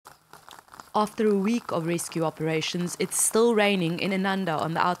After a week of rescue operations, it's still raining in Inanda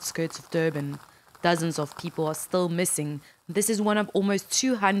on the outskirts of Durban. Dozens of people are still missing. This is one of almost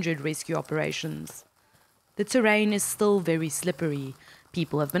 200 rescue operations. The terrain is still very slippery.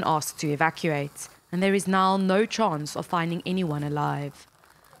 People have been asked to evacuate, and there is now no chance of finding anyone alive.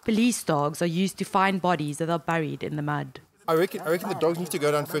 Police dogs are used to find bodies that are buried in the mud. I reckon the dogs need to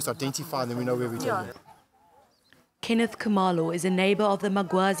go down first, identify, and then we know where we're taking them. Kenneth Khumalo is a neighbor of the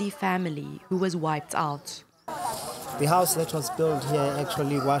Magwazi family who was wiped out. The house that was built here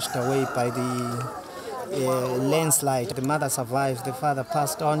actually washed away by the landslide. The mother survived, the father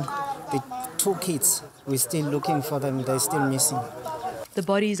passed on. The two kids, we're still looking for them, they're still missing. The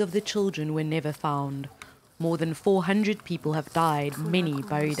bodies of the children were never found. More than 400 people have died, many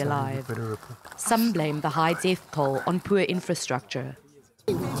buried alive. Some blame the high death toll on poor infrastructure.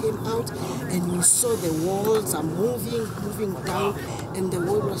 We came out and we saw the walls are moving down, and the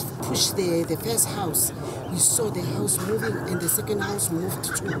wall was pushed the first house. We saw the house moving and the second house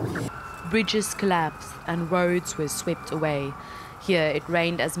moved too. Bridges collapsed and roads were swept away. Here it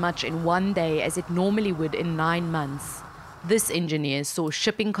rained as much in one day as it normally would in 9 months. This engineer saw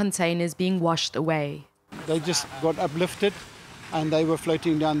shipping containers being washed away. They just got uplifted and they were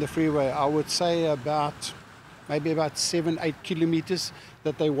floating down the freeway. I would say maybe about 7-8 kilometers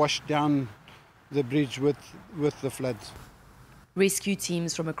that they washed down the bridge with the floods. Rescue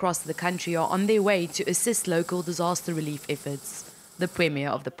teams from across the country are on their way to assist local disaster relief efforts. The Premier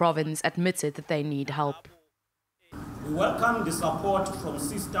of the province admitted that they need help. We welcome the support from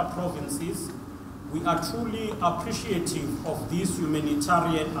sister provinces. We are truly appreciative of this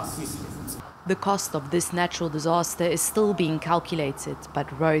humanitarian assistance. The cost of this natural disaster is still being calculated,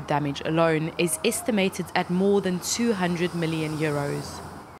 but road damage alone is estimated at more than 200 million euros.